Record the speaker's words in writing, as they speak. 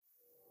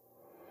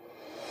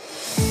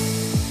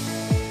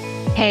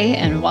Hey,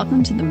 and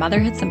welcome to the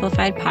Motherhood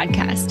Simplified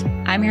podcast.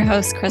 I'm your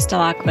host, Krista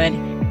Lockwood.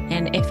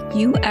 And if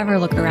you ever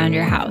look around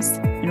your house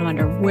and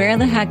wonder where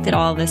the heck did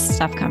all this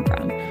stuff come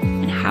from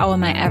and how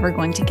am I ever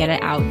going to get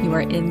it out, you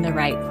are in the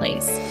right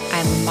place.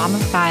 I'm a mom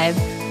of 5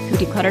 who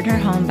decluttered her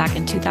home back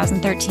in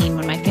 2013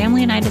 when my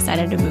family and I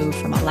decided to move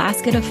from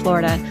Alaska to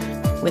Florida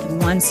with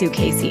 1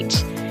 suitcase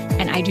each.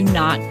 And I do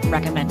not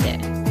recommend it.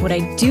 What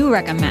I do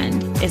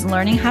recommend is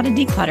learning how to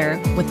declutter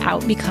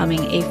without becoming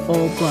a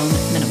full-blown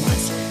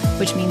minimalist,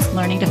 which means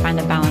learning to find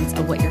the balance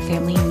of what your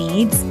family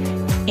needs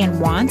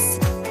and wants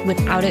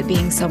without it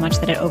being so much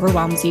that it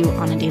overwhelms you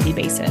on a daily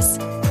basis.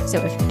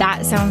 So if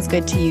that sounds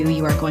good to you,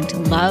 you are going to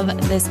love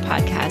this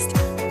podcast.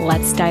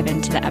 Let's dive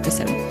into the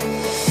episode.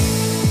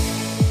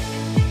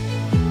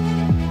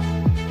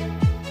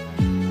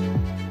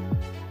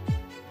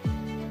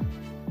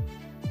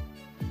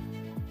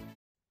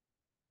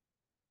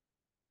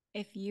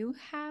 If you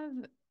have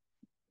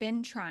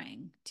been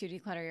trying to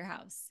declutter your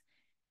house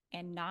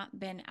and not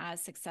been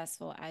as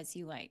successful as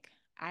you like,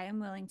 I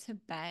am willing to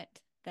bet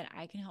that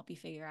I can help you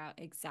figure out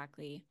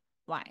exactly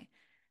why.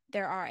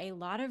 There are a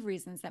lot of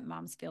reasons that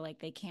moms feel like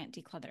they can't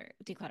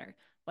declutter,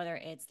 whether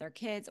it's their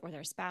kids or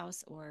their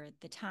spouse or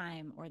the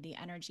time or the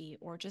energy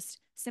or just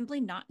simply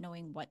not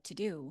knowing what to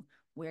do,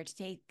 where to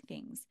take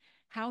things,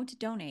 how to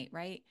donate,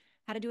 right?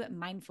 How to do it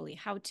mindfully,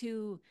 how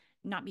to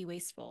not be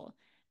wasteful.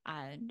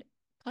 And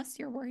plus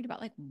you're worried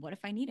about like, what if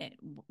I need it?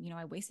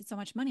 I wasted so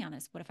much money on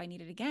this. What if I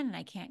need it again and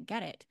I can't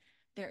get it?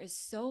 There is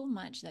so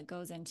much that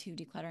goes into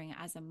decluttering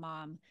as a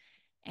mom.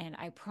 And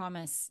I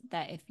promise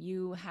that if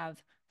you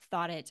have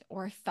thought it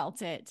or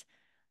felt it,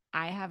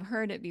 I have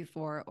heard it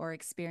before or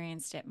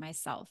experienced it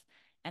myself.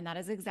 And that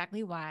is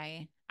exactly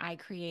why I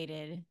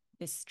created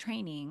this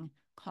training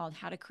called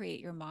How to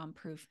Create Your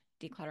Mom-Proof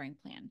Decluttering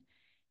Plan.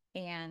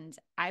 And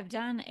I've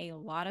done a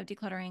lot of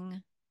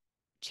decluttering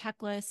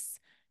checklists,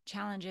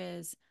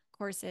 challenges,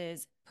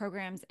 courses,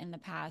 programs in the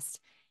past,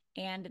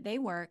 and they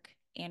work.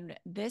 And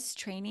this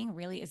training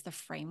really is the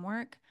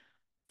framework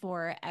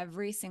for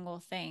every single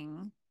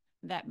thing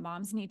that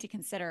moms need to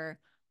consider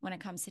when it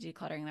comes to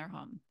decluttering their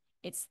home.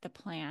 It's the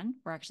plan.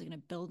 We're actually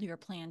going to build your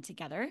plan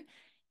together.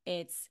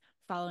 It's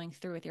following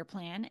through with your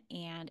plan,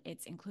 and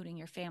it's including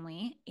your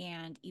family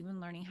and even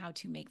learning how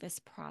to make this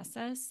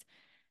process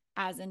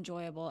as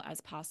enjoyable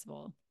as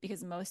possible,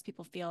 because most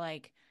people feel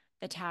like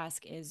the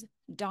task is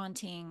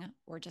daunting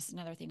or just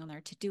another thing on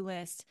their to-do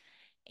list.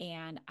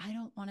 And I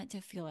don't want it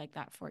to feel like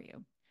that for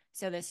you.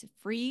 So this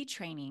free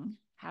training,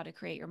 How to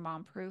Create Your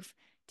Mom-Proof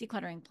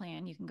Decluttering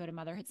Plan, you can go to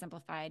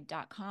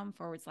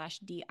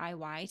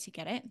motherhoodsimplified.com/DIY to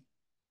get it.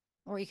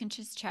 Or you can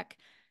just check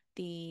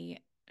the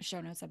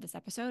show notes of this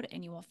episode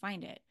and you will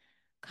find it.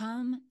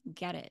 Come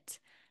get it.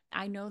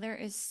 I know there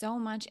is so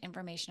much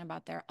information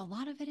about there. A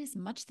lot of it is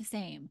much the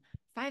same.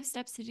 5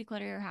 steps to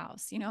declutter your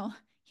house.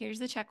 Here's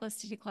the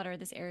checklist to declutter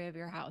this area of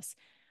your house.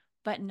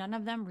 But none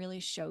of them really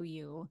show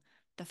you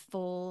the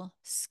full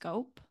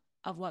scope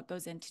of what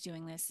goes into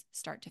doing this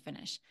start to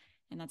finish.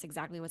 And that's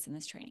exactly what's in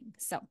this training.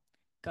 So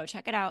go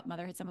check it out,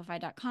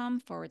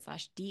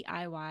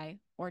 motherhoodsimplified.com/DIY,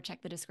 or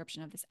check the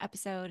description of this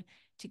episode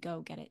to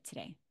go get it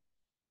today.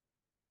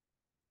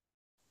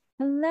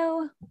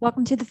 Hello,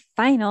 welcome to the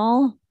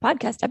final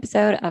podcast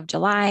episode of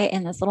July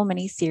in this little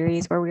mini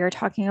series where we are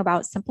talking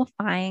about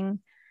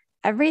simplifying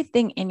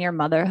everything in your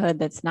motherhood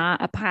that's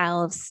not a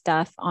pile of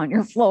stuff on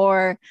your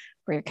floor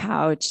or your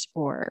couch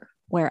or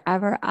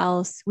wherever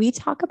else. We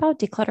talk about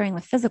decluttering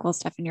the physical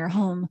stuff in your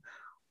home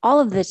all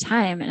of the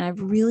time. And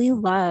I've really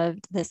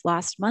loved this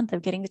last month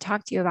of getting to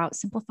talk to you about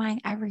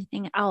simplifying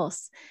everything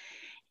else.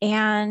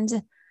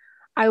 And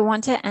I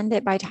want to end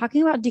it by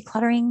talking about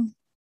decluttering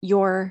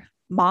your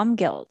mom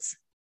guilt.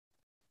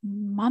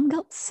 Mom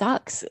guilt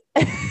sucks.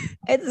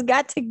 It's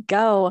got to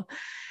go.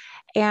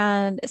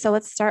 And so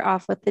let's start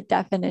off with the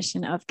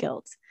definition of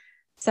guilt.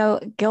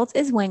 So guilt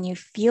is when you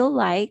feel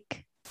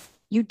like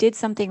you did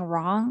something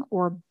wrong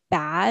or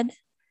bad,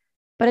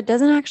 but it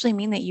doesn't actually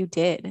mean that you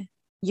did.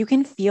 You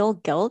can feel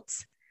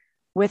guilt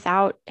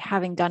without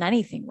having done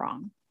anything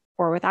wrong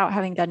or without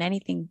having done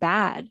anything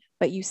bad,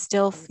 but you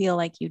still feel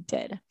like you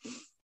did.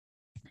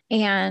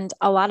 And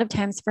a lot of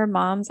times for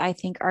moms, I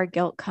think our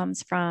guilt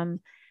comes from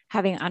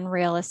having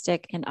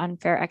unrealistic and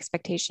unfair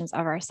expectations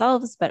of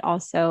ourselves, but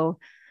also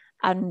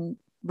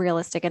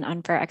unrealistic and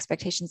unfair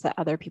expectations that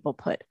other people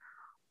put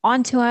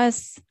onto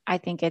us. I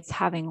think it's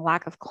having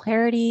lack of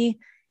clarity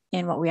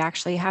in what we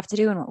actually have to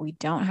do and what we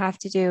don't have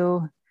to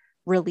do,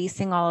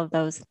 releasing all of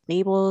those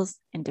labels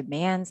and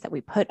demands that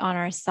we put on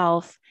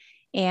ourselves.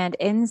 And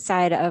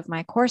inside of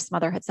my course,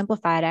 Motherhood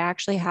Simplified, I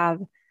actually have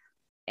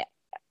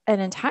an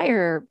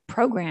entire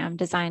program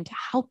designed to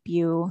help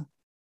you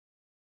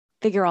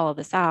figure all of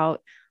this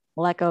out,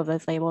 let go of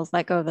those labels,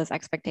 let go of those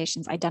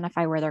expectations,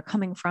 identify where they're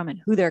coming from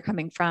and who they're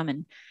coming from,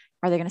 and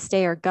are they going to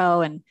stay or go,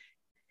 and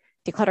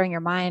decluttering your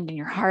mind and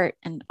your heart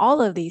and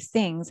all of these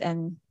things.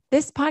 And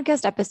this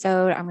podcast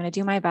episode, I'm going to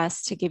do my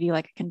best to give you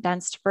like a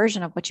condensed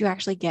version of what you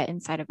actually get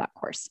inside of that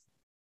course.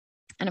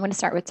 And I'm going to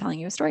start with telling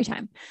you a story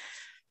time.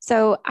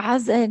 So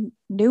as a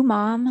new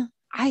mom,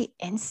 I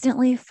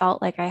instantly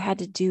felt like I had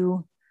to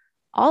do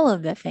all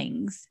of the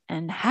things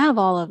and have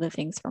all of the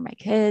things for my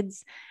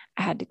kids.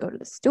 I had to go to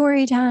the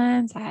story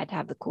times. I had to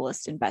have the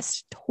coolest and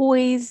best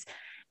toys.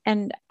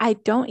 And I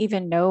don't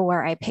even know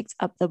where I picked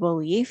up the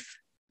belief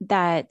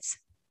that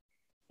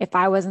if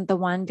I wasn't the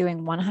one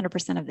doing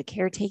 100% of the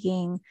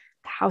caretaking,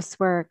 the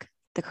housework,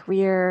 the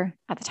career,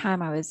 at the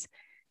time I was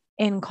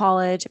in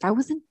college, if I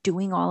wasn't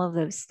doing all of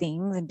those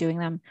things and doing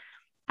them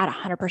at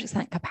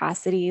 100%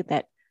 capacity,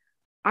 that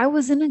I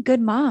wasn't a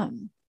good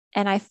mom.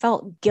 And I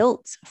felt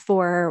guilt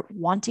for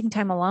wanting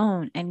time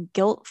alone and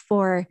guilt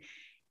for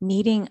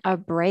needing a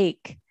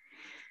break.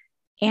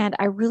 And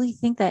I really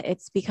think that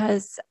it's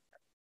because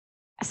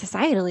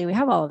societally we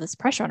have all of this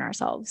pressure on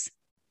ourselves.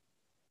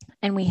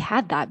 And we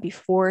had that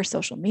before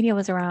social media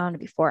was around,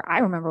 before I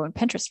remember when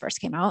Pinterest first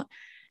came out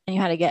and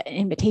you had to get an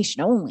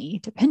invitation only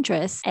to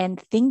Pinterest, and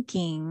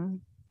thinking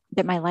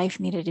that my life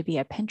needed to be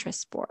a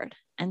Pinterest board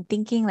and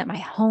thinking that my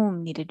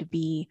home needed to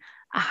be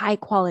a high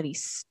quality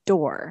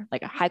store,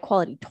 like a high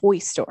quality toy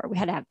store. We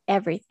had to have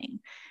everything,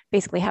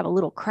 basically have a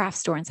little craft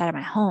store inside of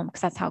my home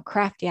because that's how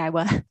crafty I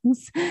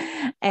was.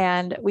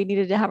 And we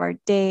needed to have our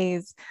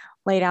days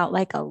laid out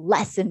like a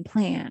lesson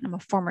plan. I'm a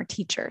former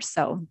teacher,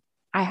 so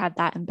I had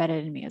that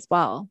embedded in me as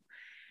well.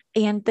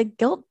 And the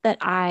guilt that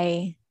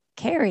I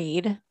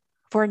carried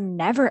for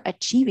never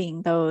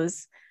achieving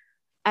those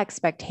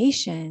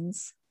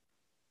expectations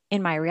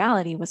in my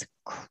reality was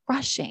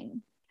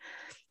crushing.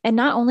 And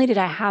not only did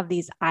I have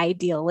these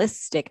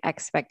idealistic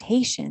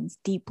expectations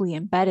deeply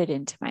embedded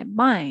into my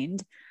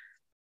mind,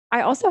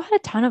 I also had a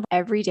ton of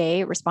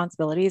everyday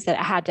responsibilities that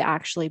had to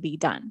actually be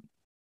done.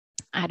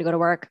 I had to go to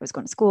work. I was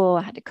going to school.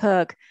 I had to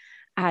cook.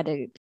 I had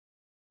to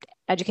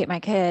educate my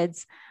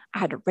kids. I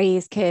had to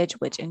raise kids,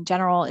 which in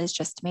general is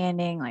just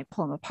demanding, like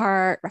pull them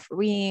apart,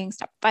 refereeing,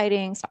 stop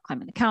fighting, stop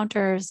climbing the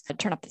counters,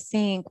 turn up the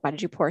sink. Why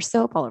did you pour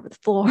soap all over the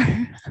floor?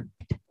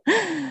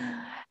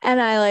 And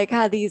I like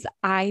had these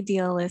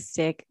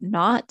idealistic,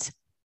 not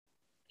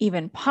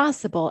even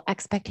possible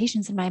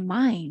expectations in my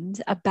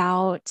mind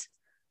about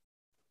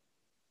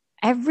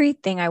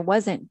everything I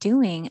wasn't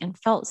doing and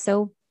felt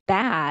so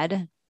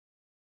bad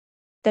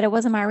that it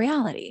wasn't my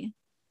reality.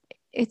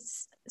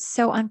 It's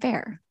so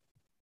unfair.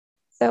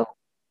 So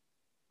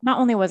not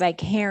only was I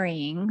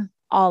carrying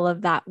all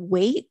of that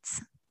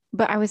weight,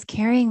 but I was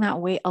carrying that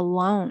weight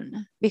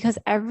alone because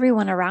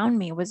everyone around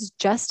me was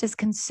just as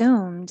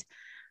consumed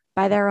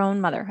by their own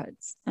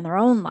motherhoods and their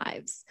own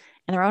lives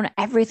and their own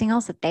everything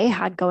else that they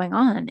had going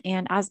on.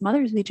 And as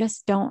mothers, we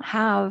just don't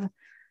have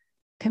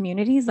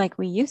communities like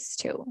we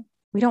used to.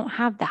 We don't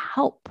have the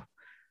help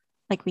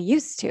like we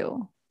used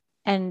to.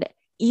 And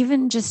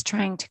even just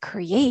trying to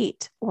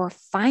create or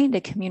find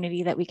a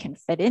community that we can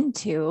fit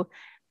into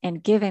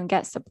and give and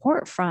get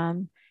support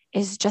from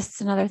is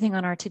just another thing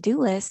on our to-do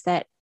list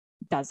that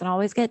doesn't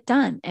always get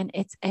done. And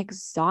it's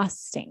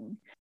exhausting.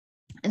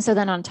 And so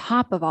then on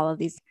top of all of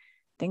these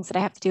things that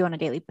I have to do on a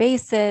daily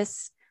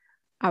basis,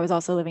 I was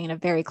also living in a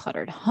very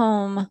cluttered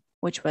home,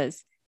 which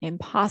was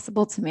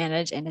impossible to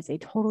manage and is a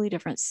totally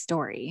different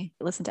story.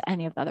 Listen to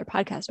any of the other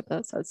podcast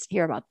episodes to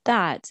hear about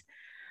that.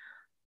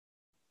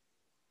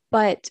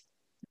 But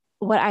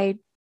what I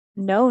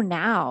know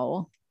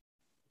now,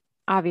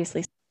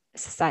 obviously,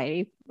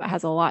 society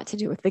has a lot to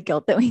do with the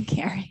guilt that we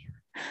carry.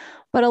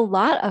 But a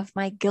lot of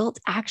my guilt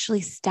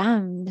actually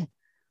stemmed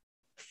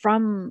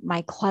from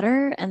my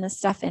clutter and the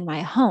stuff in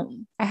my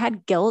home. I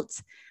had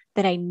guilt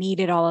that I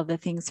needed all of the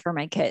things for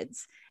my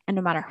kids. And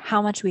no matter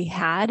how much we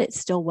had, it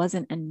still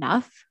wasn't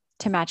enough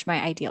to match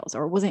my ideals,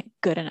 or it wasn't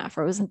good enough,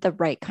 or it wasn't the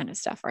right kind of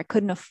stuff, or I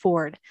couldn't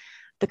afford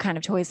the kind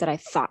of toys that I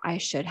thought I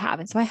should have.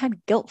 And so I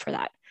had guilt for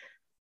that.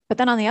 But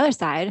then on the other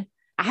side,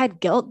 I had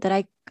guilt that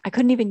I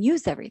couldn't even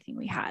use everything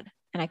we had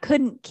and I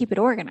couldn't keep it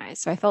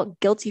organized. So I felt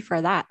guilty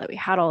for that we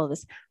had all of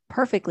this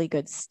perfectly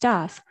good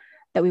stuff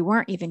that we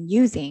weren't even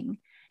using,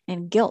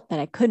 and guilt that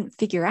I couldn't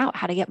figure out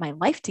how to get my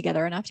life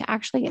together enough to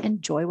actually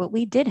enjoy what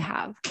we did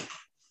have.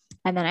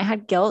 And then I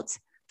had guilt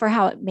for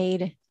how it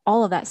made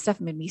all of that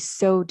stuff made me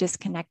so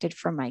disconnected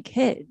from my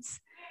kids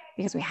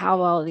because we have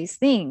all of these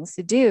things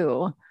to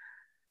do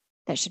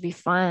that should be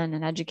fun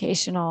and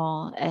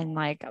educational and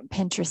like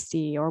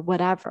Pinteresty or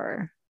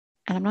whatever.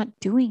 And I'm not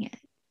doing it.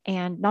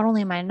 And not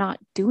only am I not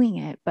doing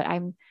it, but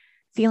I'm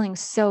feeling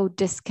so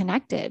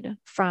disconnected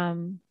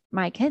from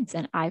my kids.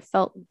 And I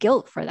felt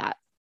guilt for that.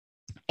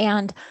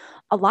 And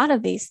a lot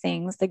of these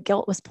things, the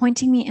guilt was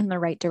pointing me in the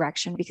right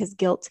direction because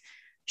guilt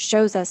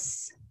shows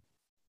us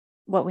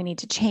what we need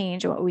to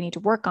change or what we need to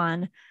work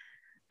on,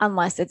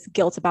 unless it's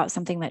guilt about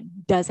something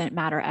that doesn't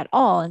matter at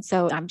all. And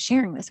so I'm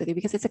sharing this with you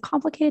because it's a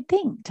complicated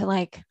thing to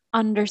like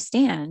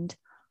understand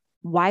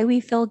why we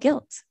feel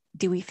guilt.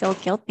 Do we feel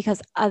guilt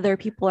because other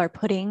people are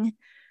putting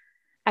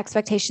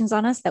expectations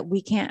on us that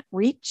we can't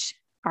reach?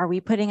 Are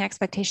we putting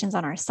expectations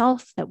on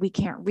ourselves that we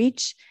can't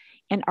reach?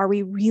 And are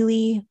we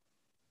really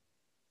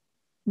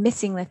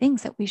missing the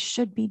things that we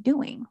should be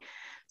doing?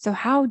 So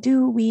how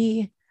do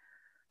we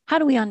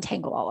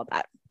untangle all of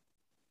that?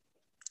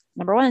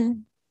 Number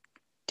one,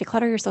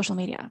 declutter your social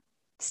media.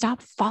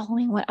 Stop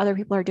following what other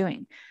people are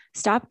doing.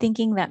 Stop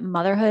thinking that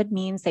motherhood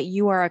means that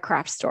you are a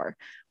craft store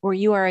or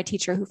you are a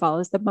teacher who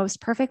follows the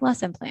most perfect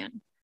lesson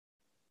plan.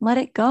 Let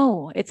it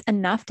go. It's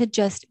enough to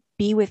just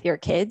be with your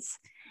kids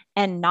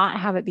and not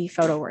have it be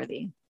photo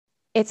worthy.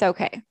 It's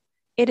okay.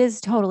 It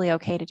is totally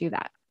okay to do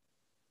that.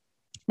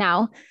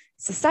 Now,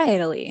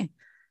 societally,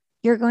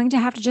 you're going to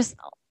have to just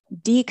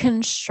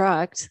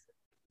deconstruct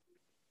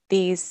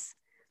these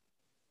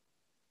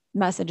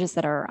messages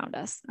that are around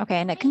us. Okay.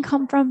 And it can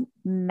come from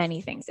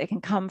many things. It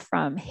can come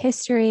from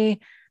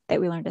history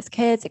that we learned as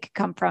kids. It could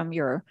come from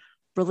your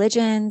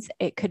religions.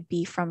 It could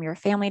be from your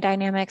family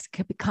dynamics. It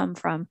could come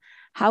from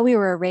how we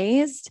were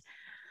raised.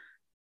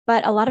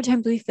 But a lot of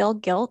times we feel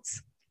guilt.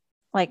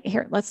 Like,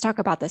 here, let's talk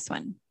about this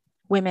one.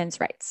 Women's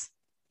rights.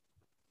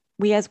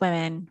 We as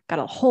women got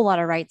a whole lot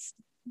of rights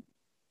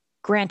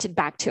granted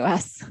back to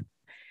us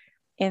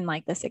in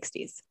like the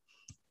 60s.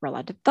 We're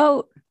allowed to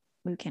vote.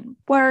 We can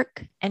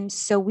work. And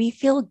so we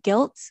feel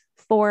guilt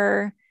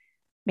for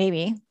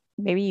maybe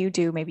you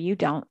do, maybe you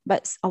don't,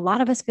 but a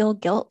lot of us feel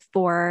guilt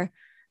for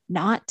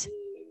not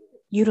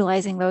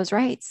utilizing those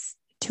rights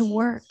to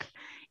work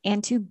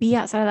and to be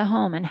outside of the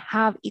home and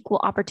have equal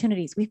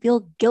opportunities. We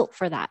feel guilt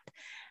for that.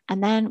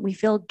 And then we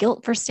feel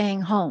guilt for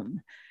staying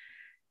home.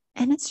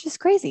 And it's just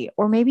crazy.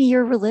 Or maybe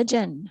your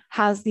religion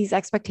has these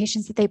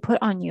expectations that they put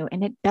on you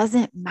and it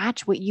doesn't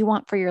match what you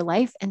want for your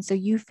life. And so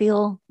you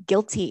feel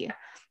guilty.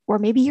 Or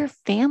maybe your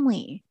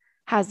family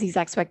has these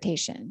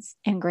expectations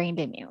ingrained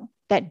in you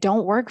that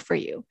don't work for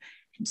you.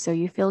 And so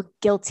you feel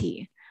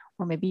guilty.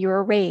 Or maybe you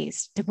were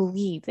raised to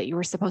believe that you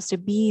were supposed to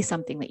be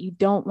something that you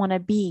don't want to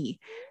be.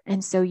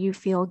 And so you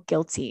feel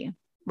guilty,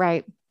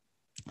 right?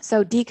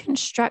 So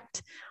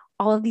deconstruct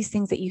all of these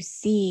things that you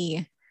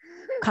see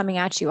coming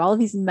at you, all of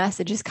these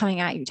messages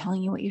coming at you,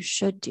 telling you what you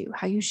should do,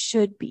 how you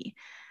should be,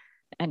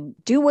 and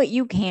do what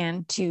you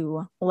can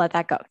to let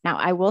that go. Now,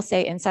 I will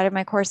say inside of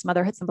my course,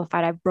 Motherhood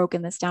Simplified, I've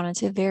broken this down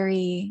into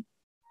very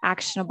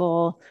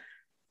actionable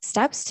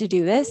steps to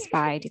do this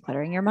by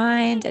decluttering your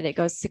mind, and it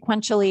goes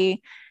sequentially.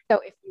 So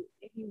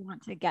if you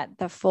want to get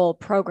the full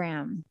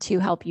program to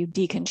help you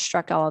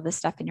deconstruct all of this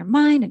stuff in your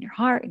mind and your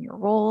heart and your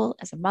role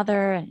as a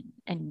mother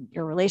and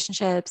your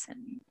relationships and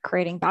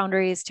creating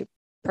boundaries to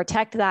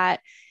protect that,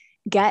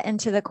 get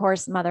into the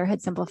course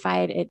Motherhood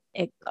Simplified.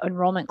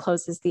 Enrollment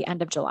closes the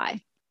end of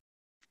July.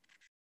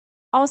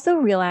 Also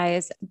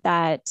realize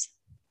that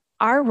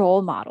our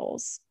role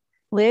models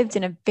lived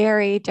in a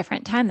very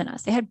different time than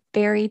us. They had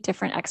very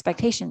different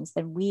expectations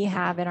than we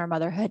have in our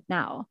motherhood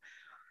now.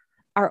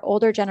 Our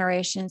older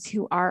generations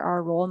who are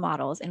our role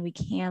models and we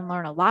can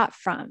learn a lot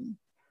from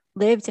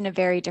lived in a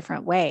very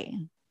different way.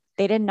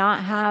 They did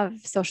not have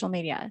social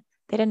media.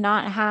 They did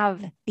not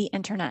have the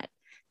internet.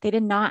 They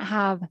did not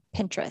have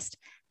Pinterest.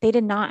 They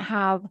did not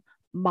have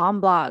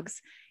mom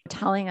blogs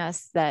telling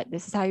us that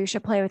this is how you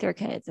should play with your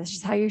kids. This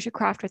is how you should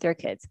craft with your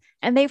kids.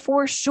 And they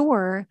for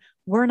sure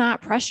were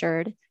not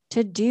pressured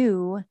to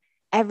do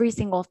every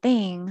single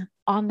thing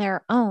on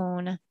their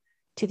own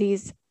to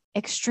these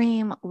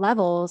extreme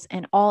levels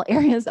in all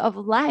areas of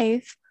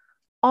life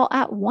all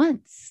at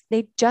once.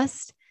 They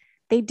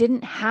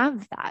didn't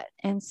have that.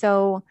 And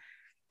so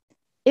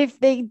if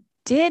they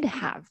did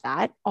have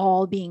that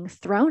all being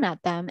thrown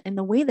at them in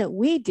the way that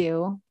we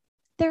do,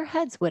 their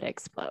heads would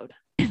explode.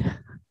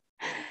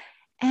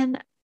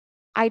 And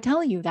I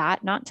tell you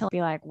that not to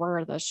be like,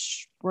 we're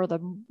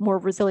the more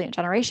resilient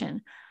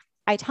generation.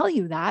 I tell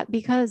you that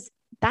because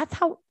that's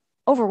how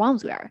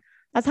overwhelmed we are.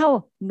 That's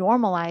how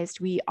normalized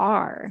we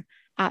are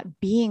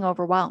at being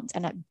overwhelmed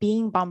and at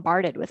being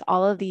bombarded with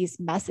all of these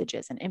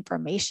messages and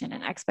information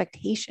and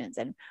expectations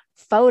and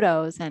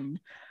photos and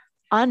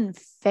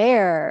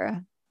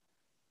unfair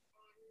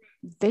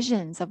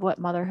visions of what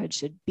motherhood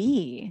should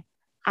be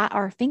at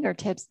our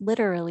fingertips,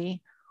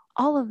 literally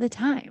all of the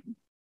time.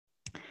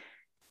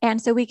 And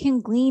so we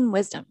can glean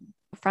wisdom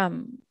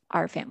from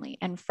our family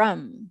and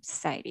from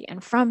society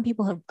and from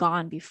people who have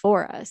gone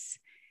before us.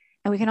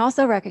 And we can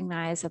also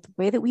recognize that the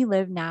way that we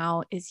live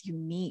now is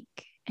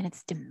unique and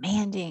it's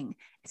demanding,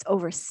 it's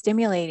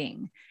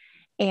overstimulating.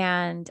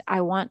 And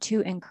I want to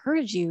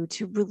encourage you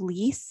to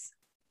release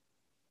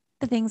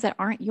the things that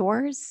aren't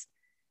yours,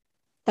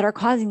 that are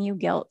causing you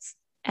guilt.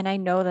 And I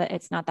know that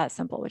it's not that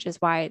simple, which is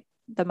why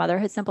the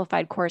Motherhood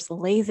Simplified course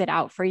lays it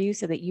out for you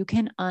so that you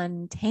can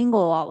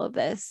untangle all of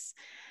this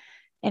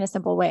in a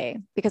simple way.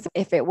 Because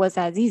if it was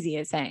as easy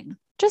as saying,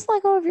 just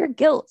let go of your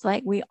guilt,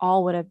 like we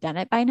all would have done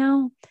it by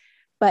now.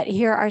 But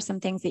here are some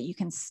things that you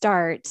can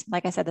start.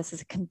 Like I said, this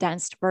is a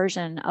condensed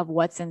version of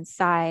what's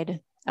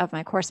inside of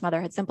my course,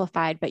 Motherhood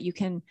Simplified, but you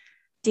can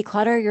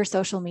declutter your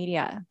social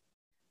media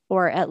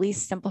or at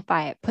least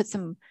simplify it, put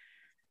some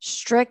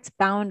strict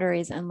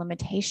boundaries and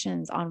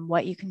limitations on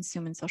what you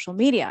consume in social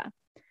media.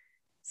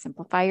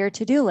 Simplify your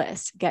to-do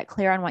list, get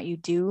clear on what you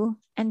do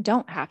and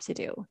don't have to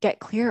do, get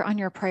clear on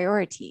your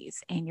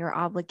priorities and your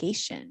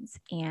obligations,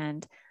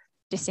 and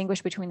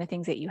distinguish between the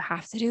things that you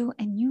have to do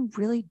and you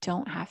really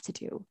don't have to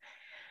do.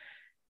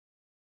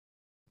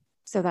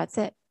 So that's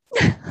it.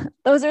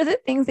 Those are the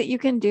things that you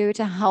can do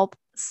to help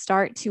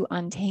start to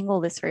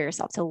untangle this for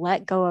yourself, to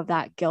let go of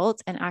that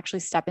guilt and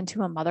actually step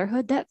into a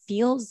motherhood that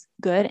feels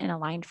good and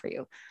aligned for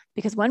you.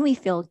 Because when we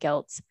feel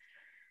guilt,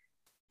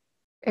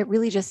 it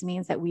really just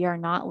means that we are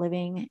not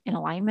living in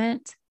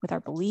alignment with our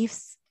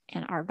beliefs,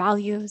 and our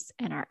values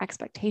and our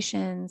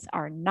expectations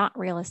are not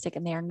realistic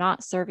and they are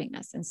not serving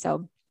us. And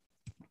so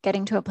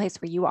getting to a place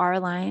where you are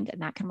aligned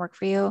and that can work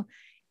for you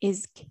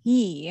is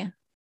key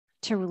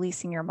to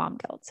releasing your mom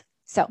guilt.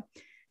 So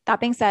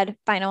that being said,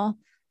 final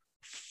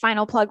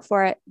plug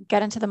for it,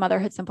 get into the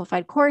Motherhood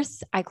Simplified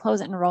course. I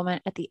close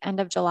enrollment at the end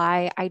of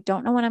July. I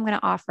don't know when I'm going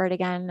to offer it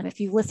again. If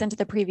you listened to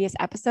the previous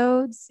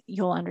episodes,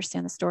 you'll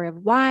understand the story of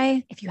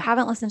why. If you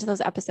haven't listened to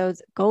those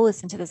episodes, go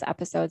listen to those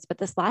episodes. But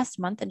this last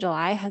month in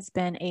July has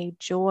been a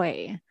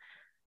joy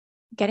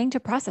getting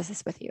to process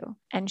this with you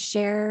and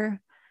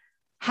share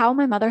how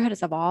my motherhood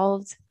has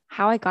evolved,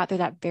 how I got through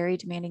that very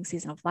demanding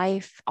season of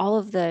life, all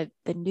of the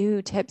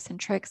new tips and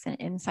tricks and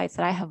insights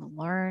that I have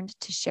learned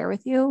to share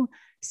with you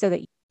so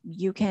that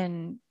you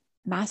can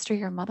master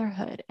your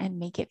motherhood and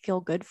make it feel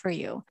good for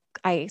you.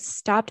 I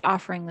stopped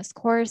offering this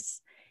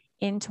course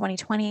in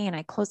 2020 and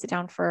I closed it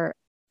down for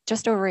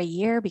just over a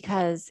year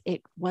because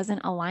it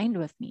wasn't aligned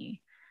with me.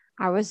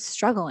 I was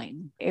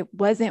struggling. It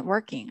wasn't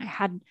working. I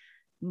had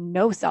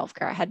no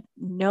self-care. I had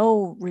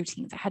no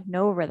routines. I had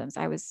no rhythms.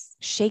 I was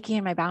shaky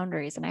in my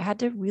boundaries and I had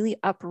to really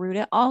uproot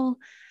it all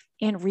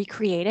and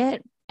recreate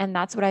it. And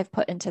that's what I've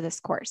put into this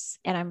course.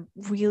 And I'm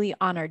really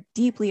honored,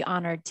 deeply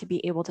honored to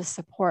be able to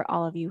support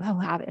all of you who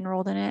have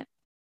enrolled in it,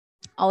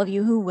 all of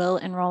you who will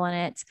enroll in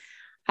it.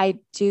 I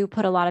do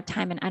put a lot of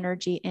time and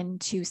energy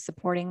into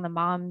supporting the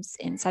moms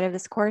inside of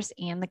this course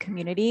and the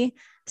community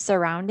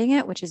surrounding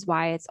it, which is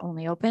why it's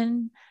only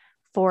open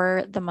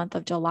for the month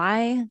of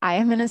July. I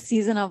am in a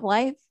season of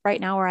life right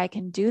now where I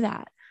can do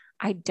that.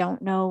 I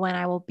don't know when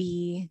I will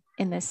be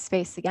in this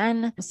space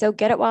again. So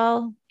get it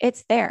while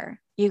it's there.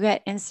 You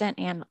get instant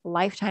and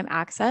lifetime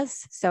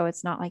access. So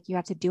it's not like you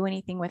have to do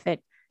anything with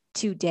it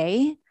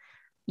today.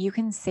 You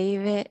can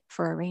save it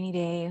for a rainy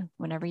day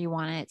whenever you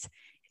want it. It's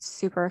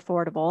super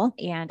affordable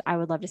and I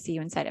would love to see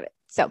you inside of it.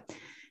 So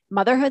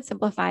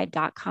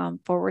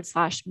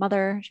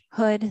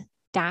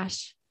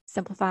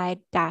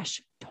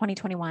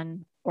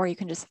motherhoodsimplified.com/motherhood-simplified-2021, or you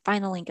can just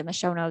find the link in the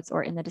show notes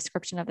or in the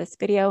description of this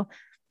video.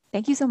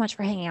 Thank you so much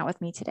for hanging out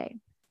with me today.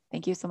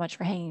 Thank you so much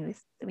for hanging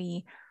with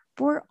me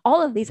for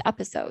all of these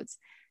episodes.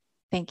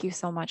 Thank you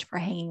so much for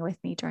hanging with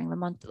me during the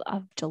month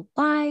of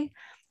July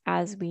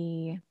as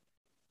we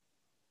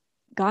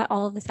got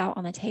all of this out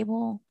on the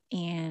table,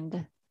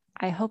 and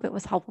I hope it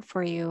was helpful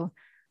for you.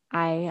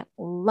 I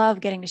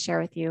love getting to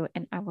share with you,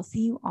 and I will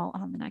see you all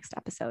on the next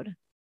episode.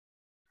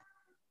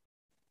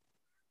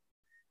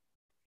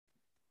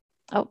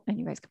 Oh, and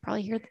you guys could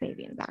probably hear the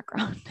baby in the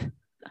background.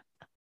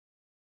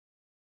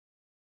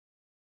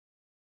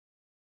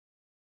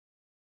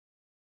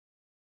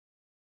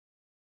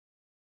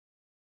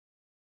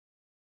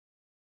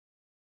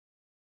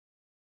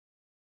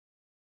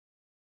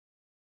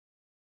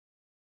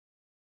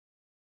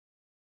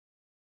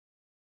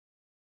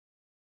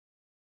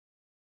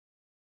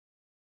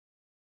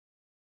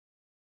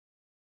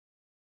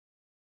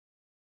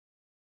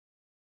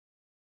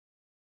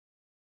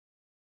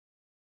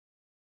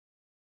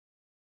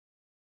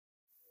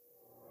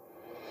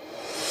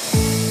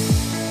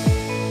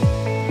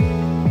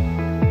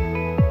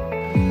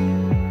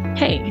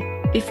 Hey,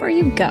 before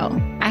you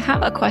go, I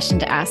have a question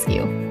to ask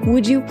you.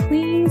 Would you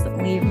please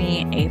leave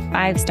me a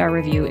 5-star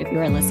review if you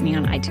are listening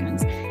on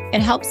iTunes?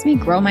 It helps me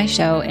grow my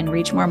show and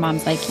reach more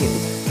moms like you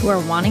who are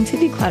wanting to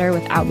declutter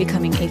without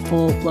becoming a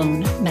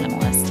full-blown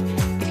minimalist.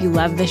 If you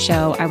love the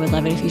show, I would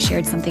love it if you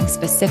shared something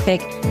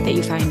specific that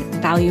you find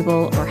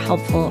valuable or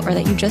helpful or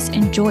that you just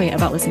enjoy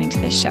about listening to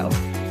this show.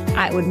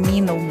 It would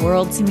mean the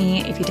world to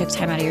me if you took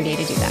time out of your day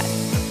to do that.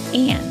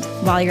 And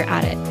while you're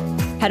at it,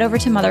 head over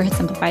to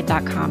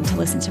motherhoodsimplified.com to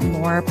listen to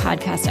more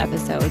podcast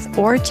episodes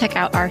or check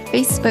out our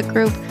Facebook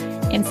group,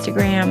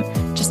 Instagram,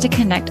 just to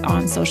connect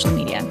on social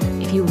media.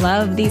 If you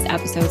love these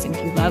episodes and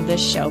if you love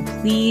this show,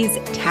 please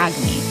tag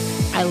me.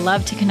 I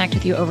love to connect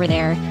with you over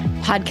there.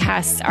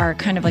 Podcasts are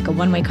kind of like a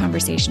one-way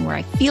conversation where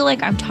I feel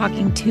like I'm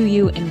talking to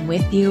you and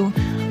with you.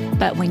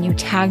 But when you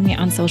tag me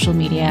on social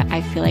media,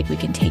 I feel like we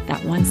can take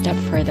that one step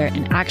further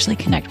and actually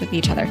connect with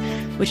each other,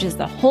 which is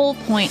the whole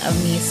point of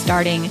me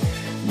starting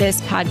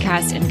this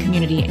podcast and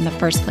community in the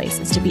first place,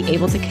 is to be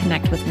able to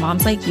connect with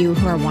moms like you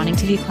who are wanting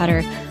to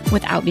declutter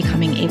without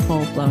becoming a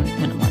full-blown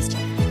minimalist.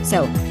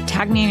 So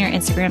tag me in your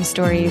Instagram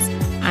stories.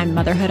 I'm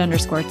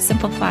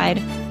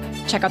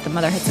motherhood_simplified. Check out the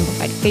Motherhood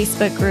Simplified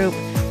Facebook group,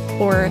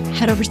 or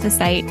head over to the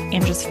site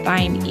and just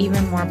find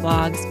even more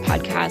blogs,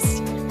 podcasts,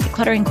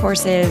 decluttering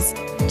courses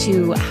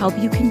to help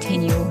you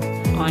continue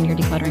on your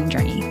decluttering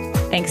journey.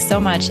 Thanks so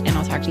much, and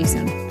I'll talk to you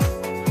soon.